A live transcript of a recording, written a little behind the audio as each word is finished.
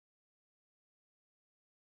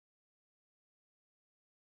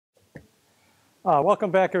Welcome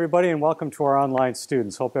back, everybody, and welcome to our online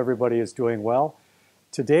students. Hope everybody is doing well.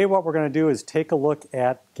 Today, what we're going to do is take a look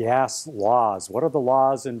at gas laws. What are the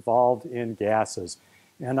laws involved in gases?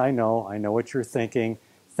 And I know what you're thinking.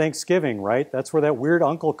 Thanksgiving, right? That's where that weird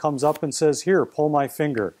uncle comes up and says, here, pull my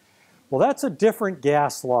finger. Well, that's a different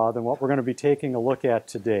gas law than what we're going to be taking a look at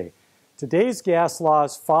today. Today's gas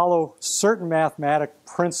laws follow certain mathematical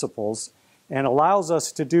principles and allows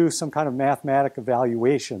us to do some kind of mathematical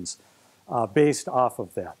evaluations based off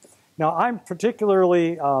of that. Now, I'm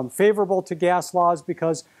particularly favorable to gas laws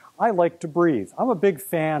because I like to breathe. I'm a big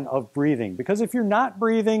fan of breathing because if you're not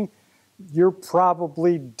breathing, you're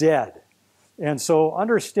probably dead. And so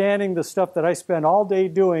understanding the stuff that I spend all day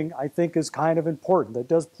doing, I think is kind of important. That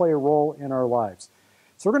does play a role in our lives.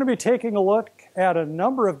 So we're going to be taking a look at a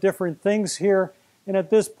number of different things here. And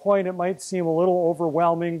at this point, it might seem a little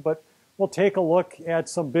overwhelming, but we'll take a look at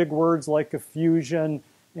some big words like diffusion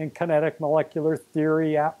and kinetic molecular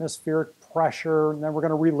theory, atmospheric pressure, and then we're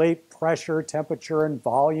going to relate pressure, temperature, and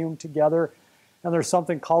volume together. And there's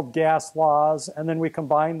something called gas laws, and then we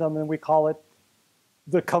combine them and we call it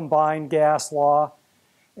the combined gas law.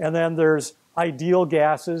 And then there's ideal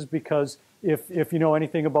gases, because if you know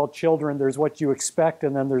anything about children, there's what you expect,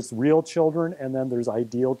 and then there's real children, and then there's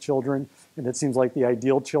ideal children. And it seems like the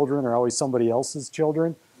ideal children are always somebody else's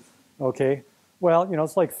children. Okay. Well, you know,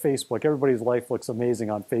 it's like Facebook. Everybody's life looks amazing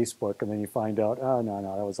on Facebook, and then you find out, oh, no,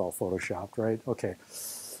 that was all photoshopped, right? Okay.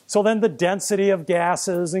 So then the density of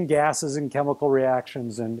gases and chemical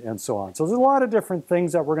reactions and so on. So there's a lot of different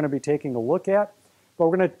things that we're going to be taking a look at, but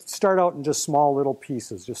we're going to start out in just small little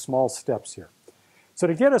pieces, just small steps here. So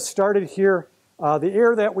to get us started here, the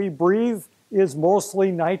air that we breathe is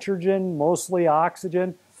mostly nitrogen, mostly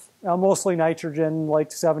oxygen. Mostly nitrogen, like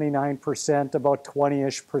 79%, about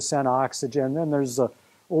 20-ish% oxygen. Then there's a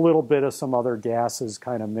little bit of some other gases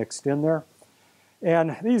kind of mixed in there.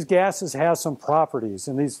 And these gases have some properties.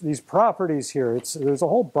 And these properties here, there's a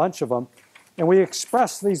whole bunch of them. And we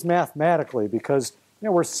express these mathematically because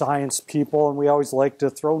we're science people and we always like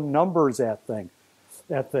to throw numbers at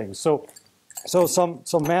things. So some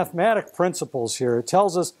mathematic principles here. It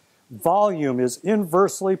tells us volume is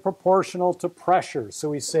inversely proportional to pressure.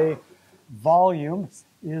 So we say volume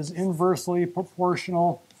is inversely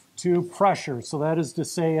proportional to pressure. So that is to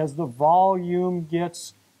say, as the volume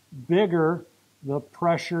gets bigger, the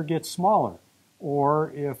pressure gets smaller.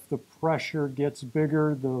 Or if the pressure gets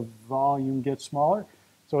bigger, the volume gets smaller.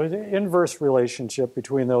 So it's an inverse relationship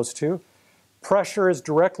between those two. Pressure is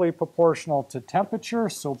directly proportional to temperature.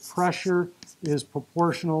 So pressure is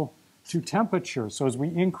proportional to temperature. So as we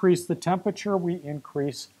increase the temperature, we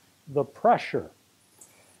increase the pressure.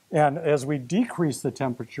 And as we decrease the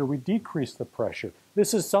temperature, we decrease the pressure.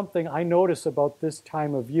 This is something I notice about this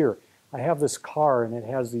time of year. I have this car and it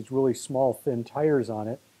has these really small, thin tires on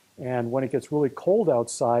it. And when it gets really cold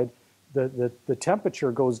outside, the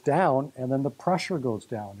temperature goes down and then the pressure goes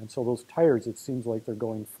down. And so those tires, it seems like they're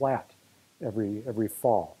going flat every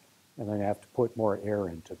fall. And then I have to put more air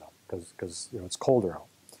into them because it's colder out.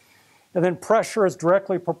 And then pressure is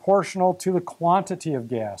directly proportional to the quantity of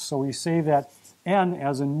gas. So we say that N,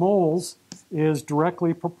 as in moles, is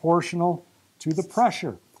directly proportional to the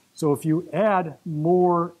pressure. So if you add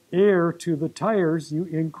more air to the tires, you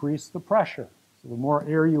increase the pressure. So the more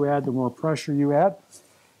air you add, the more pressure you add.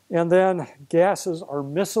 And then gases are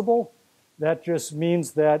miscible. That just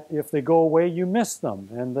means that if they go away, you miss them.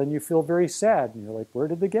 And then you feel very sad. And you're like, where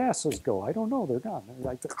did the gases go? I don't know. They're gone.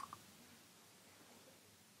 They're like,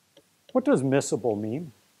 what does miscible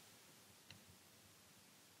mean?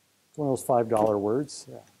 It's one of those $5 words.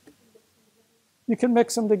 Yeah. You can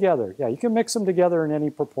mix them together. Yeah, you can mix them together in any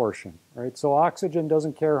proportion, right? So oxygen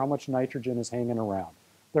doesn't care how much nitrogen is hanging around.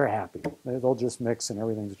 They're happy. They'll just mix and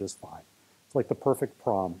everything's just fine. It's like the perfect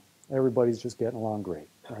prom. Everybody's just getting along great,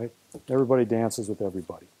 right? Everybody dances with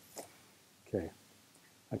everybody. Okay.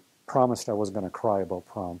 I promised I wasn't going to cry about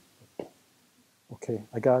prom. Okay,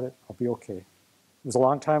 I got it. I'll be okay. It was a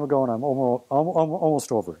long time ago, and I'm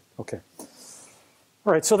almost over it. Okay.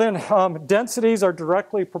 All right, so then densities are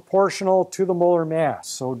directly proportional to the molar mass.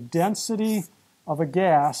 So density of a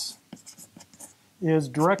gas is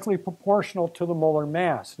directly proportional to the molar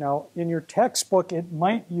mass. Now, in your textbook, it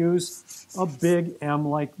might use a big M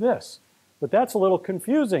like this. But that's a little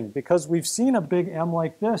confusing because we've seen a big M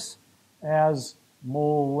like this as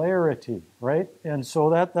molarity, right? And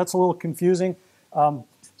so that's a little confusing.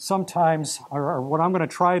 Sometimes, or what I'm going to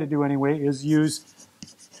try to do anyway, is use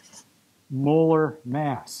molar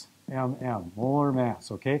mass, MM, molar mass,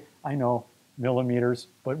 okay? I know millimeters,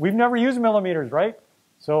 but we've never used millimeters, right?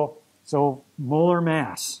 So molar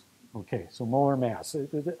mass, okay, so molar mass.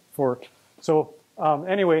 For So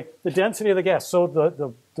anyway, the density of the gas. So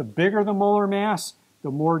the bigger the molar mass,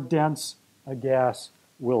 the more dense a gas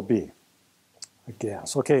will be. A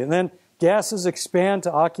gas. Okay, and then gases expand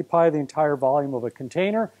to occupy the entire volume of a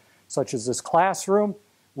container, such as this classroom.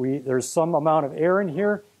 There's some amount of air in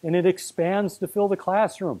here, and it expands to fill the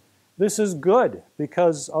classroom. This is good,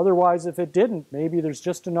 because otherwise, if it didn't, maybe there's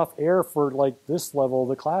just enough air for like this level of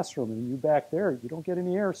the classroom, and you back there, you don't get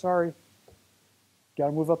any air, sorry. Got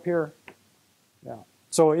to move up here. Yeah.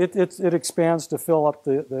 So it expands to fill up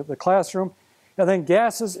the classroom. And then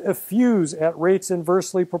gases effuse at rates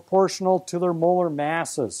inversely proportional to their molar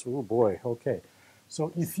masses. Oh boy, okay.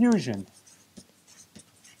 So effusion.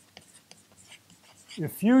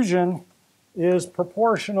 Effusion is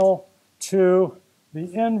proportional to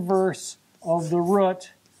the inverse of the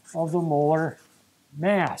root of the molar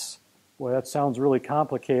mass. Boy, that sounds really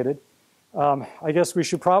complicated. I guess we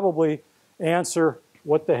should probably answer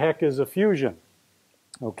what the heck is effusion.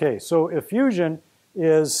 Okay, so effusion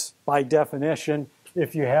is, by definition,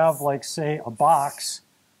 if you have, like, say, a box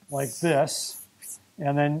like this,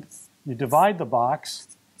 and then you divide the box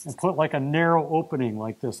and put like a narrow opening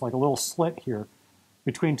like this, like a little slit here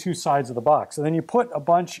between two sides of the box. And then you put a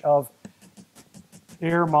bunch of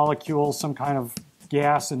air molecules, some kind of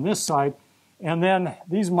gas in this side, and then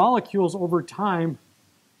these molecules over time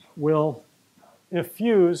will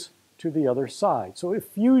effuse to the other side. So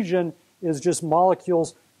effusion is just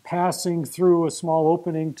molecules passing through a small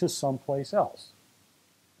opening to someplace else.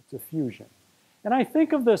 It's effusion. And I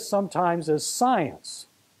think of this sometimes as science.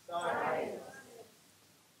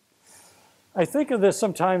 I think of this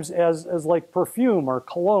sometimes as like perfume or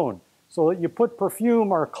cologne. So that you put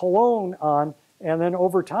perfume or cologne on, and then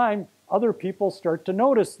over time, other people start to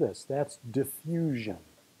notice this. That's diffusion.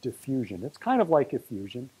 Diffusion. It's kind of like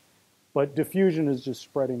effusion, but diffusion is just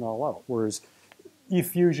spreading all out, whereas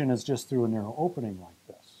effusion is just through a narrow opening like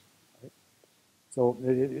this. Right? So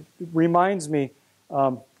it reminds me,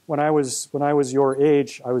 when I was your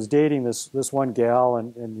age, I was dating this one gal,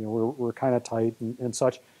 and you know, we're kind of tight and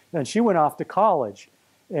such. And she went off to college,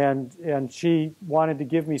 and she wanted to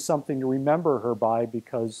give me something to remember her by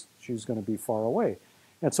because she was going to be far away.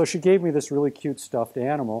 And so she gave me this really cute stuffed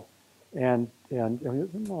animal, and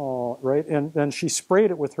oh, right, and then she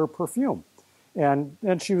sprayed it with her perfume. And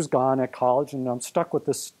she was gone at college, and I'm stuck with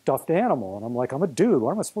this stuffed animal. And I'm like, I'm a dude.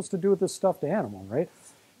 What am I supposed to do with this stuffed animal, right?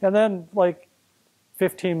 And then, like,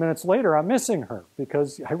 15 minutes later, I'm missing her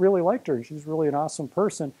because I really liked her, and she's really an awesome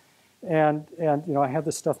person. And you know, I had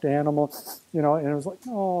this stuffed animal, you know, and it was like,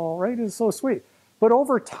 oh, right, it's so sweet. But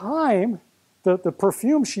over time, the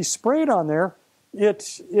perfume she sprayed on there,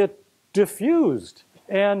 it diffused,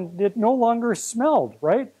 and it no longer smelled,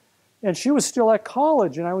 right? And she was still at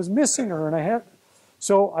college, and I was missing her, and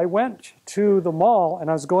so I went to the mall, and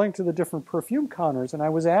I was going to the different perfume counters, and I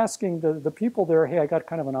was asking the people there, hey, I got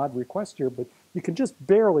kind of an odd request here, but you can just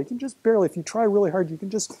barely, if you try really hard, you can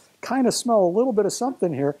just kind of smell a little bit of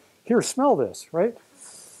something here. Here, smell this, right?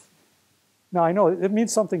 Now, I know it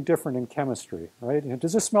means something different in chemistry, right?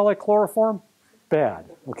 Does this smell like chloroform? Bad,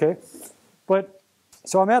 okay? But,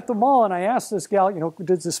 so I'm at the mall, and I asked this gal, you know,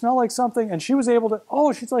 does it smell like something? And she was able to,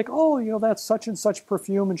 she's like, oh, you know, that's such and such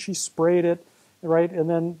perfume, and she sprayed it, right? And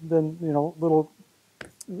then you know, little,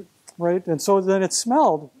 right? And so then it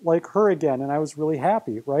smelled like her again, and I was really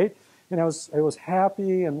happy, right? And I was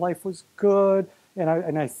happy, and life was good.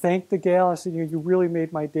 And I thanked the gal. I said, you really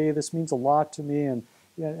made my day. This means a lot to me, and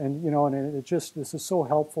you know, and it just, this is so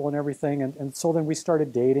helpful and everything. And so then we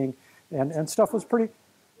started dating, and stuff was pretty.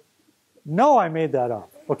 No, I made that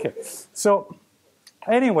up. Okay, so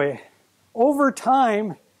anyway, over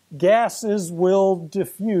time, gases will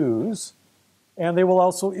diffuse, and they will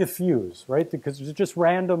also effuse, right? Because it's just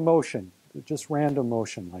random motion,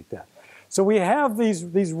 like that. So we have these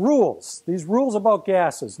rules about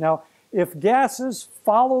gases. Now, if gases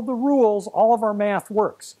follow the rules, all of our math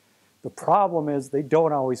works. The problem is they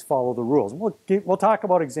don't always follow the rules. We'll talk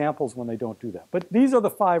about examples when they don't do that. But these are the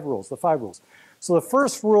five rules. So the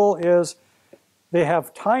first rule is they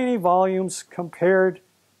have tiny volumes compared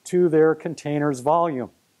to their container's volume.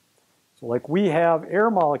 So like we have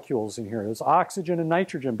air molecules in here. There's oxygen and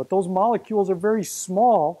nitrogen, but those molecules are very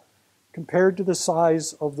small compared to the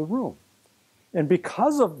size of the room. And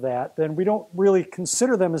because of that, then we don't really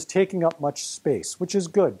consider them as taking up much space, which is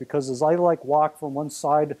good, because as I like walk from one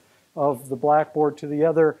side of the blackboard to the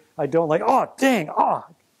other, I don't like, oh, dang,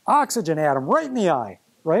 oxygen atom right in the eye,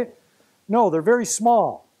 right? No, they're very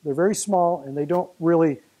small. They're very small, and they don't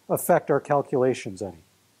really affect our calculations any.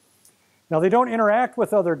 Now, they don't interact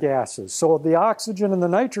with other gases, so the oxygen and the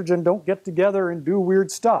nitrogen don't get together and do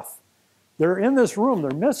weird stuff. They're in this room,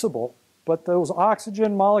 they're miscible, but those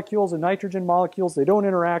oxygen molecules and nitrogen molecules, they don't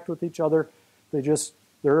interact with each other.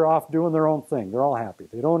 They're off doing their own thing. They're all happy.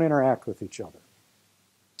 They don't interact with each other.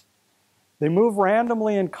 They move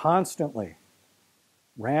randomly and constantly.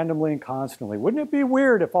 Randomly and constantly. Wouldn't it be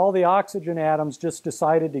weird if all the oxygen atoms just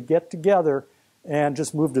decided to get together and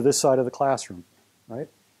just move to this side of the classroom, right?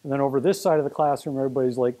 And then over this side of the classroom,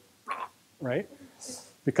 everybody's like, right?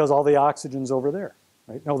 Because all the oxygen's over there,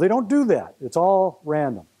 right? No, they don't do that. It's all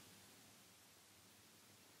random.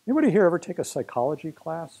 Anybody here ever take a psychology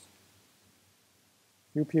class?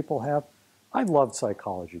 Few people have. I loved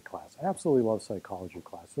psychology class. I absolutely loved psychology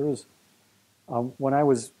class. There was, when I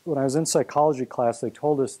was in psychology class, they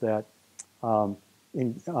told us that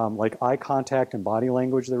like eye contact and body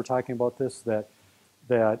language, they were talking about this,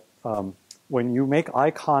 that when you make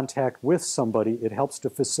eye contact with somebody, it helps to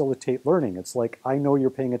facilitate learning. It's like, I know you're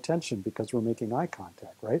paying attention because we're making eye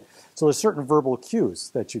contact, right? So there's certain verbal cues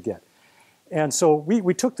that you get. And so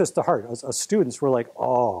we took this to heart. As students, we're like,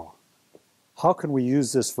 oh, how can we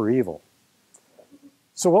use this for evil?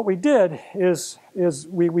 So what we did is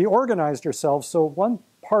we organized ourselves. So one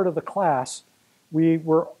part of the class, we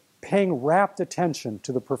were paying rapt attention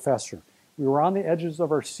to the professor. We were on the edges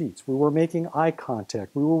of our seats. We were making eye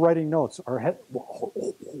contact. We were writing notes. Our head,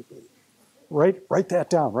 write that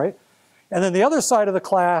down, right? And then the other side of the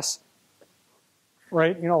class,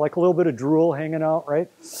 right, you know, like a little bit of drool hanging out, right?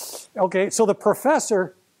 Okay, so the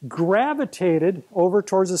professor gravitated over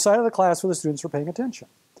towards the side of the class where the students were paying attention.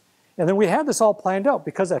 And then we had this all planned out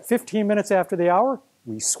because at 15 minutes after the hour,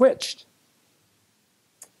 we switched.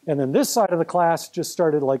 And then this side of the class just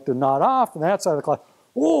started like to nod off, and that side of the class,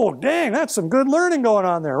 oh, dang, that's some good learning going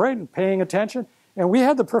on there, right? And paying attention. And we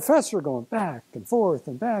had the professor going back and forth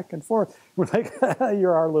and back and forth. We're like,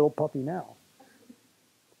 you're our little puppy now.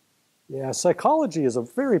 Yeah, psychology is a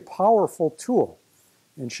very powerful tool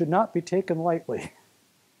and should not be taken lightly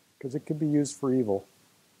because it could be used for evil.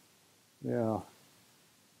 Yeah.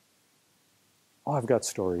 Oh, I've got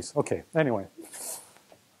stories. Okay, anyway.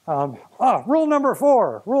 Rule number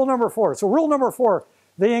 4. Rule number 4. So rule number 4,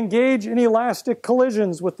 they engage in elastic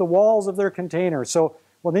collisions with the walls of their container. So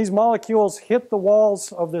when these molecules hit the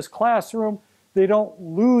walls of this classroom, they don't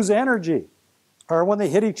lose energy. Or when they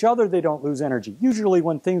hit each other, they don't lose energy. Usually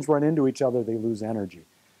when things run into each other, they lose energy.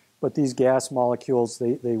 But these gas molecules,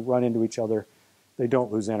 they run into each other. They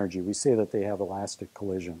don't lose energy. We say that they have elastic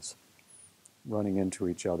collisions running into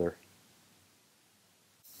each other.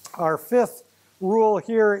 Our 5th rule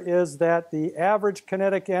here is that the average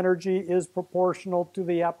kinetic energy is proportional to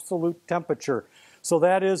the absolute temperature. So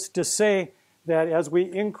that is to say that as we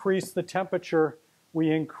increase the temperature,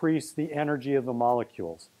 we increase the energy of the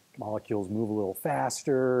molecules. Molecules move a little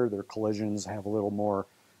faster, their collisions have a little more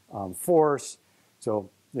force. So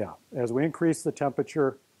yeah, as we increase the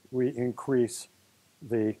temperature, we increase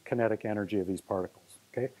the kinetic energy of these particles.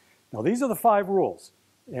 Okay. Now these are the 5 rules.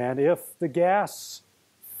 And if the gas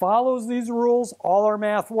follows these rules, all our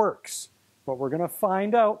math works. But we're going to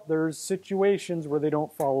find out there's situations where they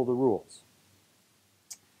don't follow the rules.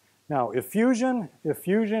 Now, effusion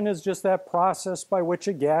is just that process by which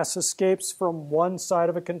a gas escapes from one side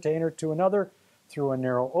of a container to another through a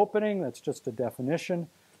narrow opening. That's just a definition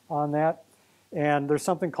on that. And there's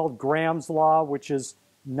something called Graham's law, which is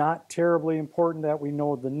not terribly important that we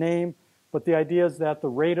know the name, but the idea is that the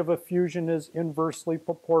rate of effusion is inversely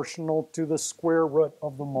proportional to the square root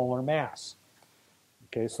of the molar mass.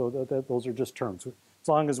 Okay, so those are just terms. As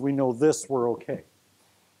long as we know this, we're okay.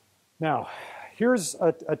 Now, here's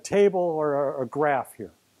a table or a graph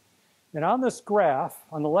here. And on this graph,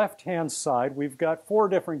 on the left-hand side, we've got 4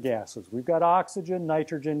 different gases. We've got oxygen,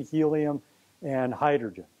 nitrogen, helium, and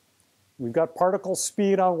hydrogen. We've got particle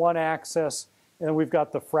speed on one axis, and we've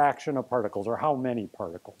got the fraction of particles, or how many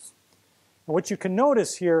particles. And what you can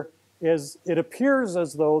notice here is it appears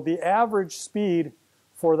as though the average speed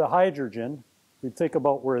for the hydrogen, we think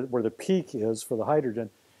about where the peak is for the hydrogen,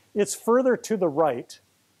 it's further to the right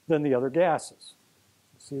than the other gases.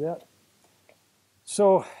 See that?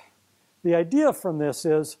 So the idea from this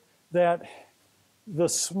is that the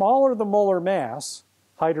smaller the molar mass,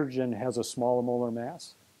 hydrogen has a smaller molar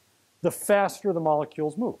mass, the faster the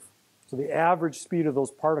molecules move. So the average speed of those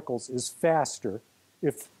particles is faster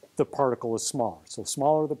if the particle is smaller. So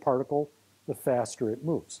smaller the particle, the faster it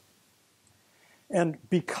moves. And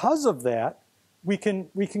because of that, we can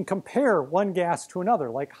compare one gas to another.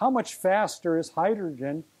 Like how much faster is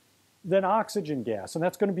hydrogen than oxygen gas? And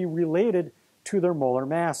that's going to be related to their molar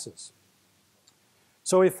masses.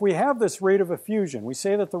 So if we have this rate of effusion, we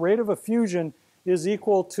say that the rate of effusion is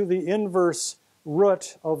equal to the inverse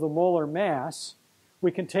root of the molar mass.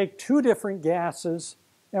 We can take 2 different gases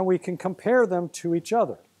and we can compare them to each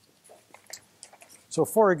other. So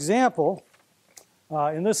for example,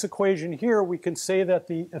 in this equation here, we can say that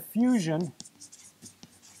the effusion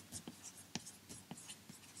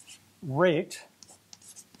rate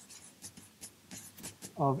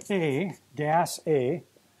of A, gas A,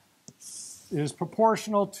 is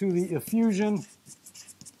proportional to the effusion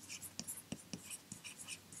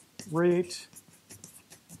rate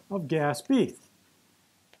of gas B.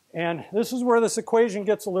 And this is where this equation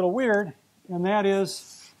gets a little weird, and that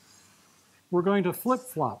is we're going to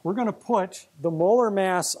flip-flop. We're going to put the molar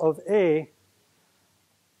mass of A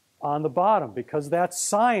on the bottom because that's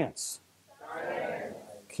science.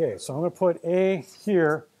 Okay, so I'm going to put A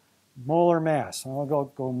here, molar mass. I'm going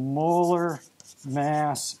to go molar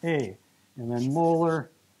mass A, and then molar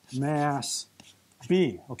mass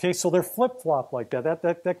B. Okay, so they're flip-flop like that.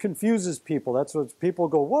 That confuses people. That's what people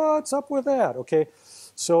go, what's up with that? Okay,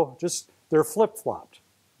 so just they're flip-flopped.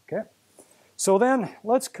 Okay, so then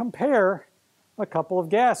let's compare a couple of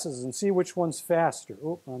gases and see which one's faster.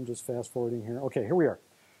 Oh, I'm just fast-forwarding here. Okay, here we are.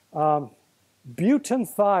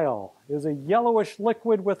 Butanethiol is a yellowish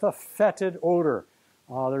liquid with a fetid odor.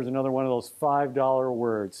 Oh, there's another one of those $5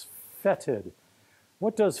 words, fetid.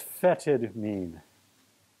 What does fetid mean?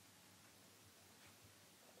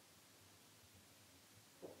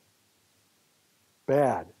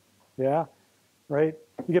 Bad, yeah, right?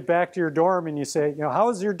 You get back to your dorm and you say, how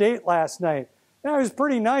was your date last night? Yeah, it was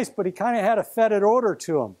pretty nice, but he kind of had a fetid odor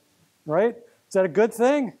to him, right? Is that a good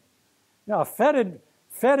thing? No, fetid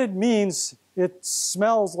means it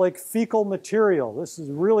smells like fecal material. This is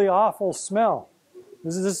a really awful smell.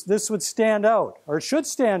 This would stand out, or it should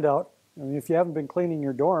stand out. I mean, if you haven't been cleaning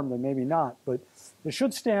your dorm, then maybe not, but it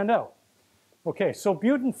should stand out. Okay, so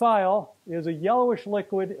butanethiol is a yellowish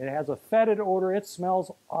liquid. It has a fetid odor. It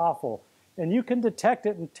smells awful. And you can detect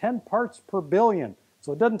it in 10 parts per billion.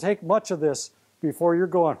 So it doesn't take much of this before you're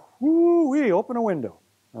going, woo-wee, open a window.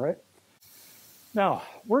 All right? Now,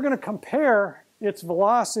 we're going to compare its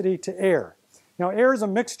velocity to air. Now, air is a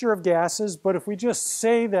mixture of gases, but if we just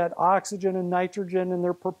say that oxygen and nitrogen in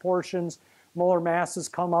their proportions, molar masses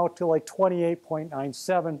come out to like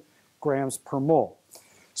 28.97 grams per mole.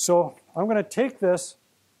 So I'm going to take this,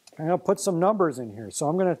 I'm going to put some numbers in here. So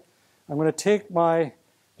I'm going to take my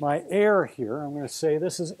air here. I'm going to say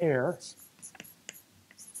this is air.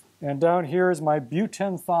 And down here is my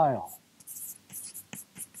butanethiol.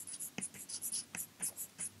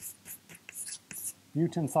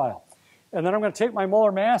 Butanethiol. And then I'm going to take my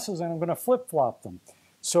molar masses and I'm going to flip-flop them.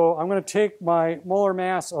 So I'm going to take my molar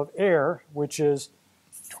mass of air, which is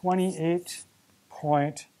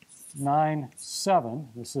 28.97.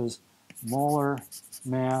 This is molar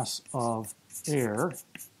mass of air.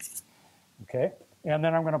 Okay, and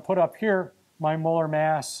then I'm going to put up here my molar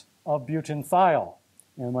mass of butanethiol.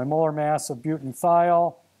 And my molar mass of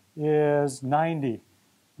butanethiol is 90.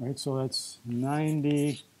 Right, so that's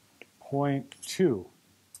 90.2.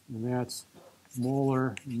 And that's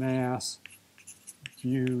molar mass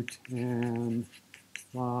butanethiol.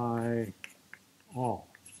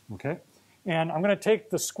 Okay? And I'm going to take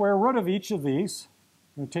the square root of each of these.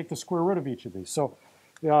 I'm going to take the square root of each of these. So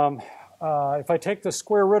if I take the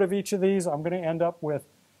square root of each of these, I'm going to end up with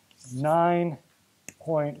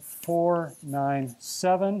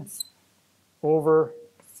 9.497 over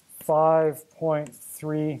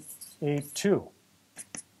 5.382.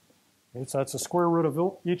 Okay, so that's the square root of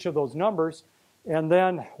each of those numbers. And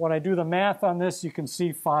then when I do the math on this, you can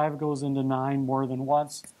see 5 goes into 9 more than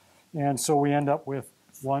once. And so we end up with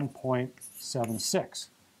 1.76.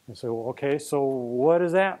 And so, okay, so what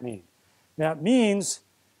does that mean? That means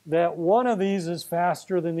that one of these is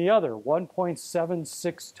faster than the other,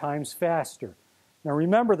 1.76 times faster. Now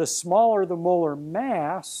remember, the smaller the molar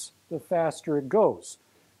mass, the faster it goes.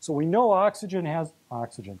 So we know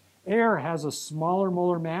air has a smaller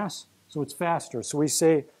molar mass, so it's faster. So we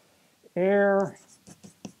say air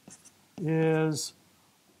is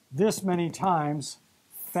this many times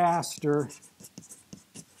faster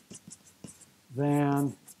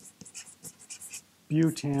than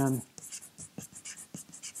butanethiol.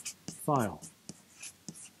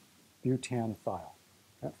 Butanethiol.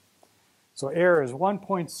 Okay. So air is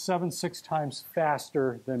 1.76 times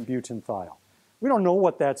faster than butanethiol. We don't know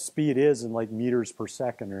what that speed is in like meters per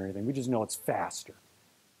second or anything. We just know it's faster,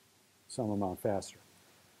 some amount faster.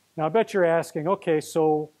 Now I bet you're asking, okay,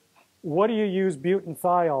 so what do you use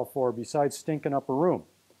butanethiol for besides stinking up a room?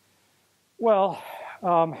 Well,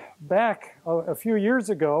 back a few years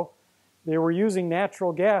ago, they were using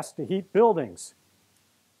natural gas to heat buildings.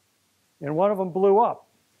 And one of them blew up.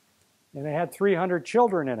 And they had 300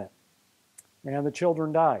 children in it. And the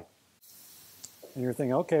children died. And you're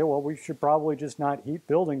thinking, okay, well, we should probably just not heat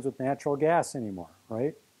buildings with natural gas anymore,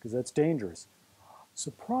 right? Because that's dangerous.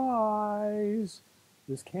 Surprise!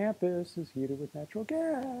 This campus is heated with natural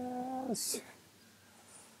gas.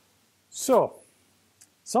 So,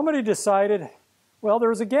 somebody decided, well, there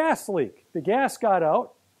was a gas leak. The gas got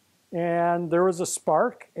out, and there was a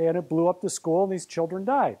spark, and it blew up the school, and these children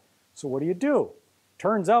died. So what do?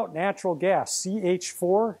 Turns out natural gas,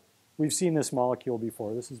 CH4, we've seen this molecule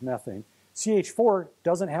before, this is methane. CH4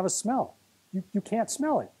 doesn't have a smell. You can't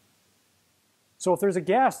smell it. So if there's a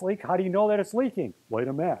gas leak, how do you know that it's leaking? Light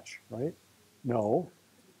a match, right? No.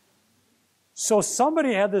 So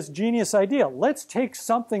somebody had this genius idea. Let's take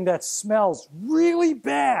something that smells really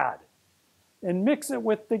bad and mix it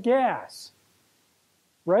with the gas,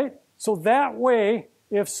 right? So that way,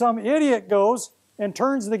 if some idiot goes and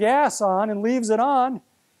turns the gas on and leaves it on,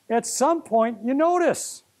 at some point you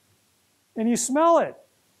notice and you smell it.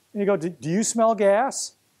 And you go, do you smell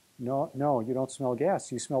gas? No, you don't smell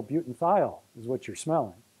gas. You smell butanediol is what you're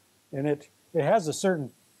smelling. And it has a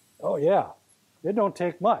certain, oh yeah, it don't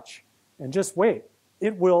take much. And just wait,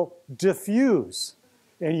 it will diffuse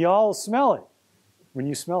and y'all smell it. When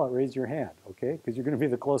you smell it, raise your hand, okay? Because you're going to be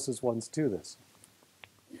the closest ones to this.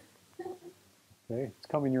 Okay, it's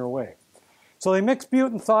coming your way. So they mix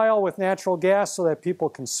butanediol with natural gas so that people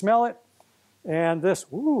can smell it. And this,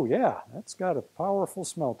 ooh, yeah, that's got a powerful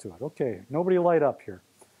smell to it. Okay, nobody light up here.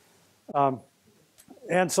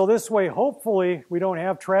 And so this way, hopefully, we don't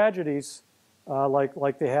have tragedies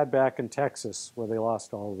like they had back in Texas where they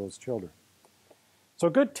lost all of those children. So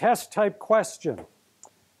a good test type question.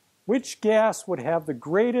 Which gas would have the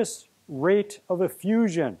greatest rate of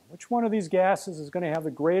effusion? Which one of these gases is going to have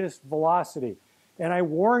the greatest velocity? And I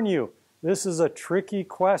warn you, this is a tricky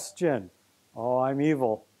question. Oh, I'm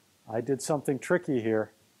evil. I did something tricky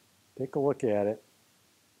here. Take a look at it.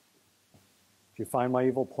 Did you find my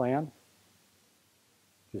evil plan?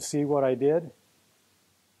 Did you see what I did?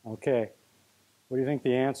 Okay. What do you think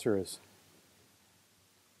the answer is?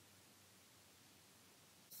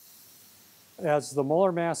 As the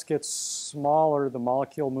molar mass gets smaller, the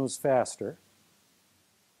molecule moves faster.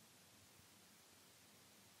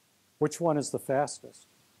 Which one is the fastest?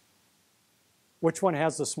 Which one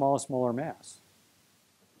has the smallest molar mass?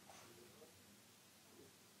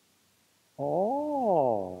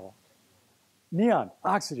 Oh. Neon,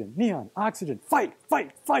 oxygen, fight,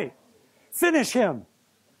 fight, fight. Finish him.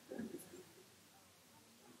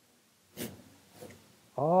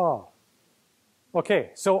 Oh.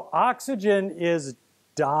 Okay, so oxygen is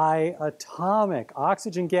diatomic.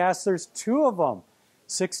 Oxygen gas, there's two of them.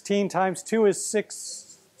 16 times 2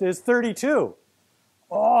 is 32.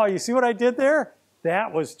 Oh, you see what I did there?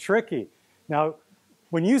 That was tricky. Now,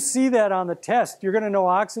 when you see that on the test, you're going to know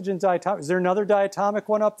oxygen's diatomic. Is there another diatomic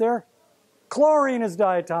one up there? Chlorine is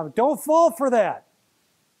diatomic. Don't fall for that.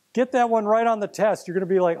 Get that one right on the test. You're going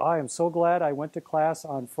to be like, I am so glad I went to class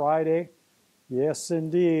on Friday. Yes,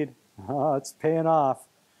 indeed. It's paying off.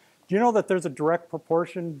 Do you know that there's a direct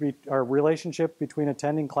proportion or relationship between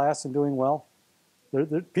attending class and doing well?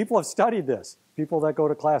 People have studied this. People that go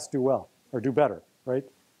to class do well or do better, right?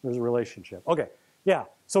 There's a relationship. Okay, yeah.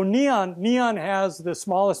 So neon has the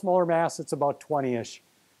smallest molar mass. It's about 20-ish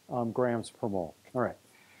grams per mole. All right.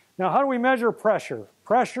 Now, how do we measure pressure?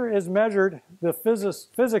 Pressure is measured. The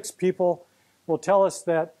physics people will tell us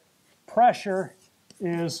that pressure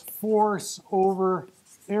is force over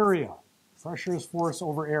area. Pressure is force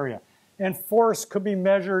over area. And force could be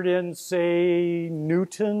measured in, say,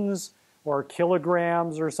 newtons or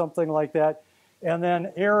kilograms or something like that. And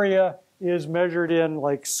then area is measured in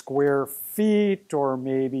like square feet or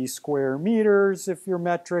maybe square meters if you're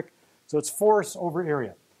metric. So it's force over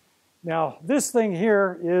area. Now, this thing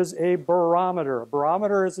here is a barometer. A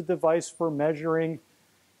barometer is a device for measuring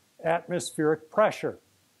atmospheric pressure.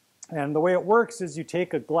 And the way it works is you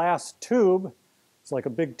take a glass tube, it's like a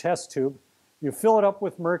big test tube, you fill it up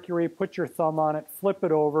with mercury, put your thumb on it, flip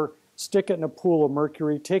it over, stick it in a pool of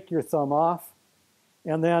mercury, take your thumb off,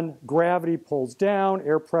 and then gravity pulls down,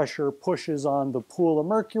 air pressure pushes on the pool of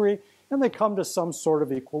mercury, and they come to some sort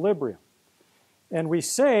of equilibrium. And we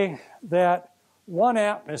say that one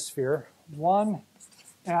atmosphere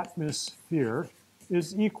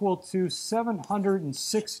is equal to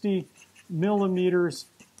 760 millimeters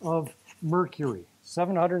of mercury.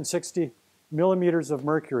 760 millimeters of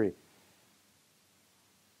mercury.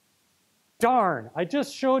 Darn, I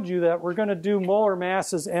just showed you that we're going to do molar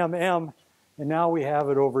mass as mm, and now we have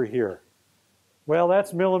it over here. Well,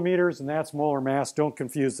 that's millimeters and that's molar mass. Don't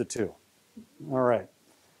confuse the two. All right,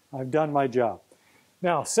 I've done my job.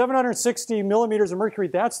 Now, 760 millimeters of mercury,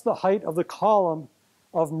 that's the height of the column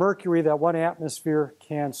of mercury that one atmosphere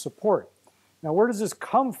can support. Now, where does this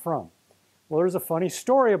come from? Well, there's a funny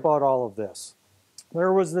story about all of this.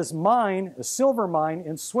 There was this mine, a silver mine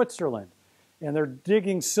in Switzerland, and they're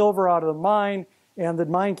digging silver out of the mine, and the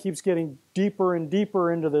mine keeps getting deeper and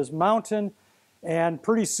deeper into this mountain, and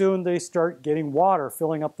pretty soon they start getting water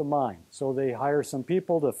filling up the mine. So they hire some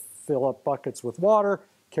people to fill up buckets with water,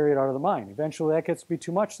 carry it out of the mine. Eventually that gets to be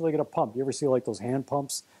too much, so they get a pump. You ever see like those hand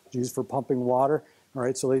pumps used for pumping water? All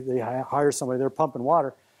right, so they hire somebody, they're pumping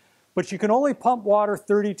water. But you can only pump water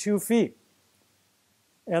 32 feet.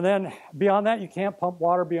 And then beyond that, you can't pump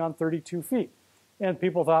water beyond 32 feet. And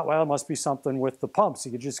people thought, well, it must be something with the pumps.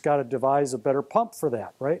 You just got to devise a better pump for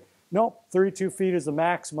that, right? Nope, 32 feet is the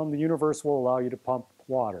maximum the universe will allow you to pump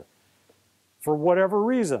water. For whatever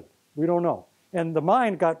reason, we don't know. And the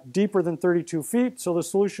mine got deeper than 32 feet, so the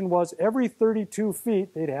solution was every 32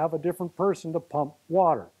 feet, they'd have a different person to pump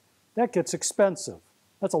water. That gets expensive.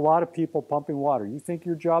 That's a lot of people pumping water. You think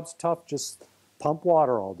your job's tough? Just pump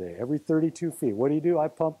water all day, every 32 feet. What do? I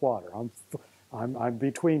pump water. I'm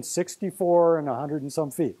between 64 and 100 and some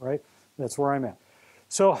feet, right? That's where I'm at.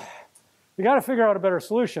 So we got to figure out a better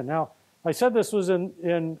solution. Now, I said this was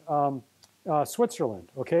in Switzerland,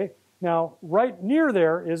 okay? Now, right near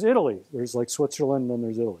there is Italy. There's like Switzerland, then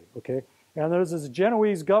there's Italy, okay? And there's this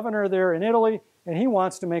Genoese governor there in Italy, and he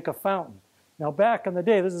wants to make a fountain. Now, back in the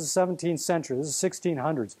day, this is the 17th century, this is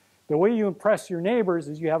 1600s. The way you impress your neighbors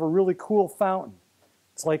is you have a really cool fountain.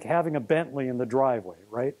 It's like having a Bentley in the driveway,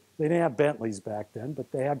 right? They didn't have Bentleys back then,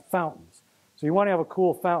 but they had fountains. So you want to have a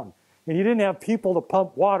cool fountain. And you didn't have people to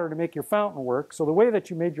pump water to make your fountain work. So the way that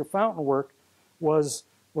you made your fountain work was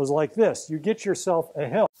like this. You get yourself a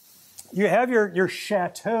hill. You have your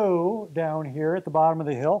chateau down here at the bottom of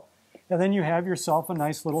the hill, and then you have yourself a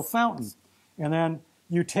nice little fountain. And then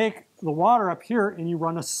you take the water up here and you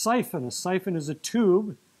run a siphon. A siphon is a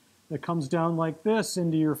tube that comes down like this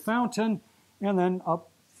into your fountain, and then up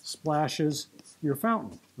splashes your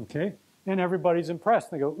fountain, okay? And everybody's impressed.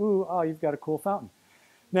 They go, ooh, oh, you've got a cool fountain.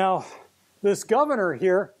 Now, this governor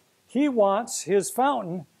here, he wants his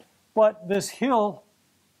fountain, but this hill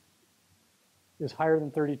is higher than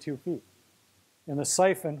 32 feet. And the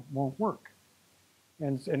siphon won't work.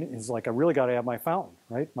 And he's like, I really got to have my fountain,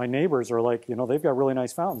 right? My neighbors are like, you know, they've got really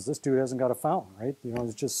nice fountains. This dude hasn't got a fountain, right? You know,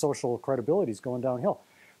 it's just social credibility is going downhill.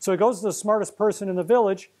 So he goes to the smartest person in the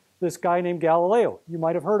village, this guy named Galileo. You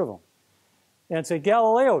might have heard of him. And say,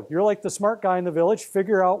 Galileo, you're like the smart guy in the village.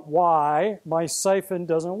 Figure out why my siphon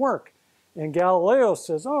doesn't work. And Galileo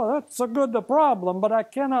says, oh, that's a good problem, but I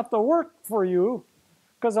cannot work for you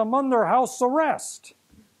because I'm under house arrest.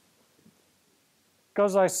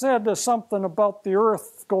 Because I said there's something about the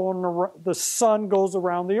earth going around, the sun goes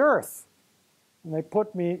around the earth. And they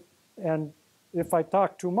put me, and if I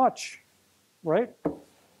talk too much, right?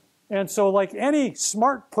 And so like any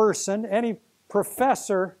smart person, any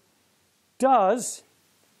professor does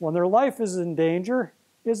when their life is in danger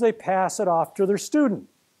is they pass it off to their student.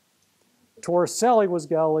 Torricelli was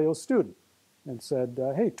Galileo's student and said,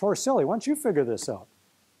 hey, Torricelli, why don't you figure this out?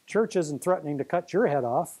 Church isn't threatening to cut your head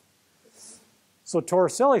off. So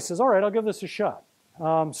Torricelli says, all right, I'll give this a shot.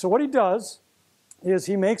 So what he does is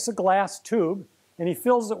he makes a glass tube and he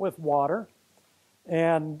fills it with water.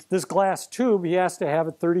 And this glass tube, he has to have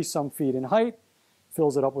it 30-some feet in height,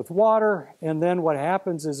 fills it up with water, and then what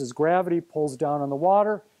happens is his gravity pulls down on the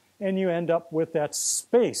water, and you end up with that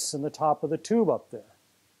space in the top of the tube up there.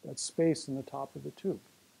 That space in the top of the tube.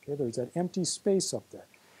 Okay, there's that empty space up there.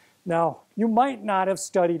 Now, you might not have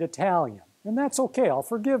studied Italian, and that's okay, I'll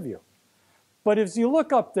forgive you. But as you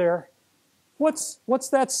look up there, what's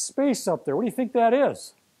that space up there? What do you think that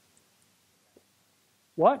is?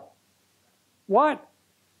 What? What?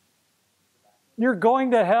 You're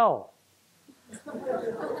going to hell.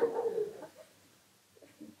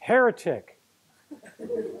 Heretic.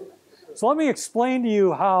 So let me explain to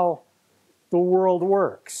you how the world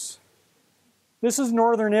works. This is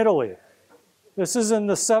northern Italy. This is in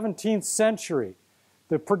the 17th century.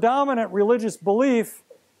 The predominant religious belief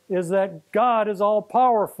is that God is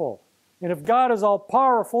all-powerful. And if God is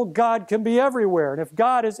all-powerful, God can be everywhere. And if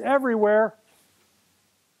God is everywhere,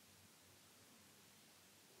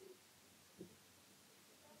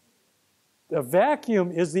 a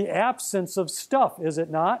vacuum is the absence of stuff, is it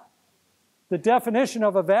not? The definition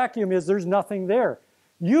of a vacuum is there's nothing there.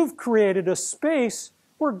 You've created a space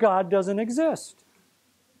where God doesn't exist.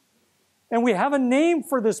 And we have a name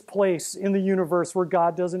for this place in the universe where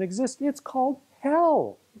God doesn't exist. It's called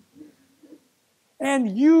hell.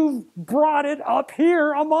 And you've brought it up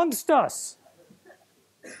here amongst us.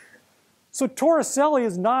 So Torricelli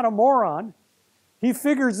is not a moron. he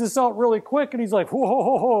figures this out really quick, and he's like, whoa,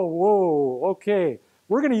 whoa, whoa, whoa, okay.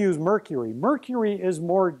 We're going to use mercury. Mercury is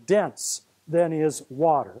more dense than is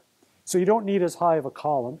water. So you don't need as high of a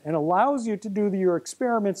column, and allows you to do your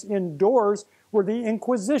experiments indoors where the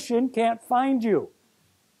Inquisition can't find you.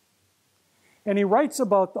 And he writes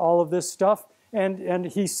about all of this stuff, and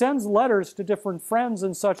he sends letters to different friends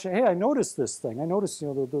and such. Hey, I noticed this thing. I noticed,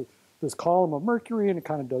 this column of mercury, and it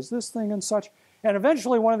kind of does this thing and such. And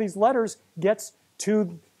eventually one of these letters gets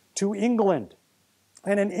to England.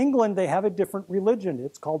 And in England, they have a different religion.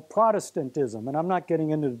 It's called Protestantism. And I'm not getting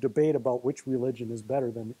into the debate about which religion is better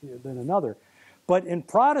than another. But in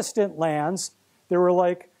Protestant lands, they were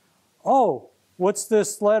like, oh, what's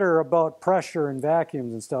this letter about pressure and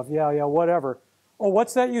vacuums and stuff? Yeah, whatever. Oh,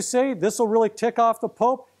 what's that you say? This will really tick off the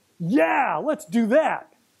Pope? Yeah, let's do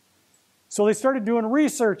that. So they started doing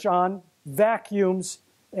research on vacuums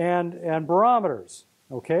and barometers,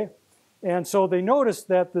 okay? And so they noticed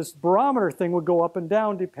that this barometer thing would go up and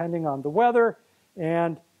down depending on the weather,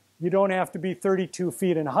 and you don't have to be 32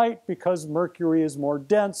 feet in height because mercury is more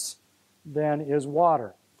dense than is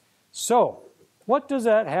water. So what does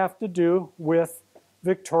that have to do with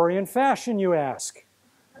Victorian fashion, you ask?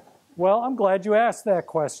 Well, I'm glad you asked that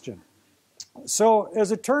question. So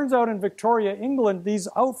as it turns out, in Victoria, England, these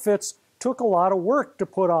outfits took a lot of work to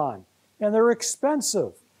put on, and they're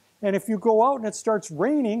expensive. And if you go out and it starts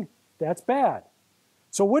raining, that's bad.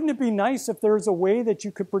 So wouldn't it be nice if there was a way that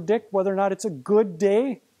you could predict whether or not it's a good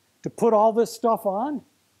day to put all this stuff on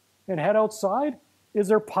and head outside? Is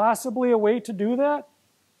there possibly a way to do that?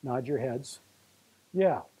 Nod your heads.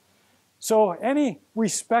 Yeah. So any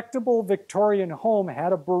respectable Victorian home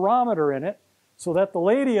had a barometer in it so that the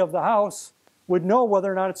lady of the house would know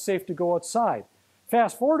whether or not it's safe to go outside.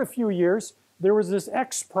 Fast forward a few years, there was this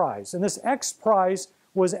X Prize, and this X Prize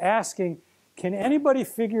was asking, can anybody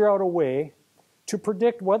figure out a way to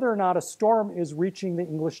predict whether or not a storm is reaching the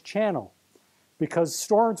English Channel? Because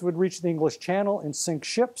storms would reach the English Channel and sink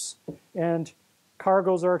ships, and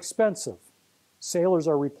cargoes are expensive. Sailors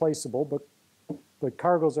are replaceable, but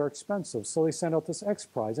cargoes are expensive. So they sent out this X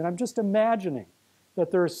Prize. And I'm just imagining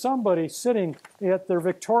that there is somebody sitting at their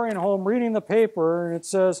Victorian home reading the paper, and it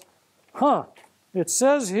says, it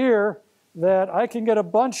says here that I can get a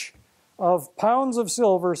bunch of pounds of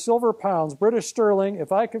silver, silver pounds, British sterling,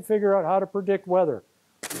 if I could figure out how to predict weather.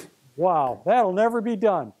 Wow, that'll never be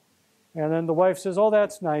done. And then the wife says, oh,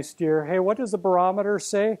 that's nice, dear. Hey, what does the barometer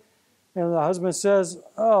say? And the husband says,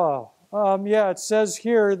 yeah, it says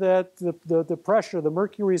here that the pressure, the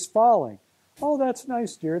mercury is falling. Oh, that's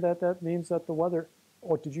nice, dear. That means that the weather.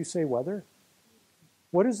 Oh, did you say weather?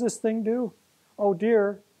 What does this thing do? Oh,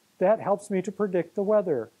 dear, that helps me to predict the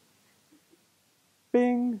weather.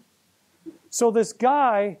 Bing. So this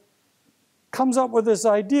guy comes up with this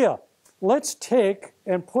idea. Let's take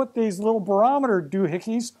and put these little barometer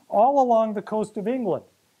doohickeys all along the coast of England.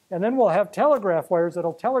 And then we'll have telegraph wires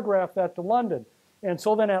that'll telegraph that to London. And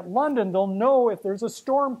so then at London, they'll know if there's a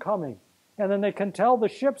storm coming. And then they can tell the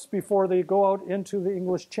ships before they go out into the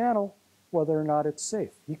English Channel whether or not it's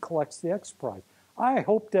safe. He collects the X Prize. I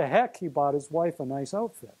hope to heck he bought his wife a nice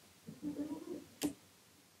outfit.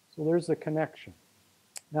 So there's the connection.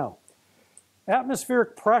 Now,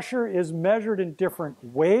 atmospheric pressure is measured in different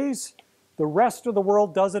ways. The rest of the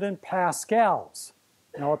world does it in pascals.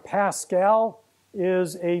 Now, a pascal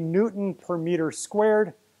is a Newton per meter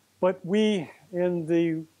squared, but we in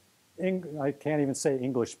the, I can't even say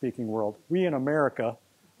English-speaking world, we in America,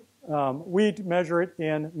 we measure it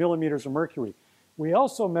in millimeters of mercury. We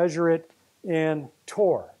also measure it in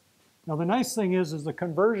torr. Now, the nice thing is the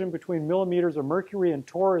conversion between millimeters of mercury and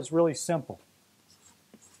torr is really simple.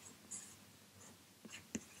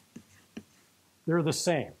 They're the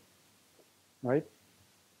same, right?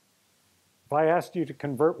 If I asked you to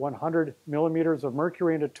convert 100 millimeters of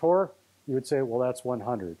mercury into torr, you would say, well, that's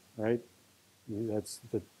 100, right? It's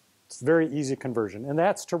a very easy conversion. And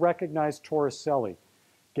that's to recognize Torricelli,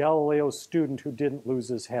 Galileo's student who didn't lose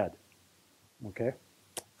his head, okay,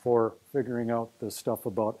 for figuring out the stuff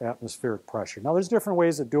about atmospheric pressure. Now, there's different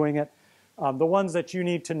ways of doing it. The ones that you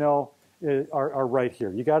need to know are right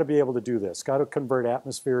here. You got to be able to do this. Got to convert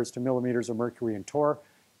atmospheres to millimeters of mercury and torr.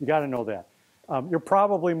 You got to know that. You're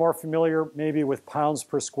probably more familiar maybe with pounds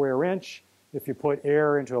per square inch. If you put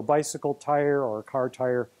air into a bicycle tire or a car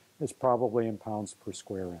tire, it's probably in pounds per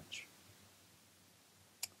square inch.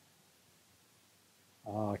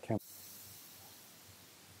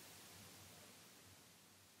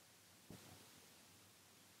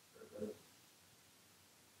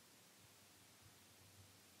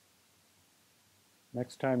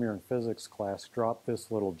 Next time you're in physics class, drop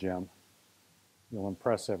this little gem. You'll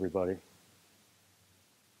impress everybody.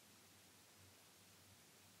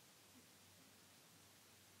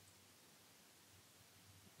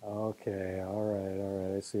 Okay, all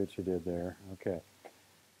right, I see what you did there. Okay.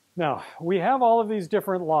 Now, we have all of these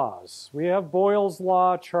different laws. We have Boyle's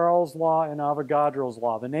law, Charles' law, and Avogadro's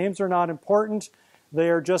law. The names are not important. They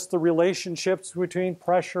are just the relationships between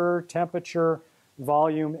pressure, temperature,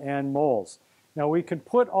 volume, and moles. Now, we could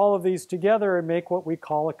put all of these together and make what we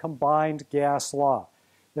call a combined gas law.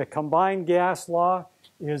 The combined gas law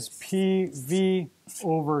is PV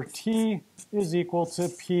over T is equal to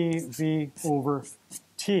PV over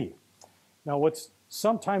T. Now, what's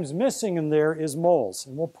sometimes missing in there is moles.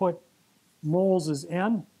 And we'll put moles as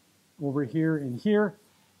N over here and here.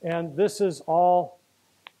 And this is all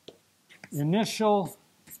initial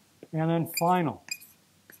and then final,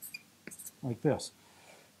 like this.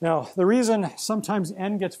 Now, the reason sometimes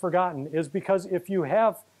N gets forgotten is because if you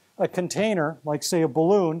have a container, like say a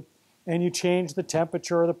balloon, and you change the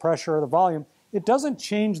temperature or the pressure or the volume, it doesn't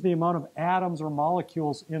change the amount of atoms or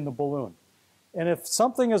molecules in the balloon. And if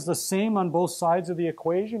something is the same on both sides of the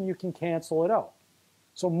equation, you can cancel it out.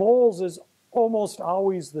 So moles is almost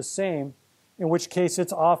always the same, in which case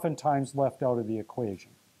it's oftentimes left out of the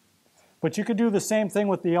equation. But you could do the same thing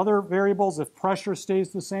with the other variables. If pressure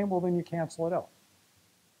stays the same, well, then you cancel it out.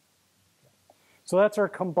 So that's our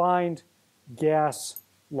combined gas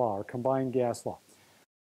law, or combined gas law.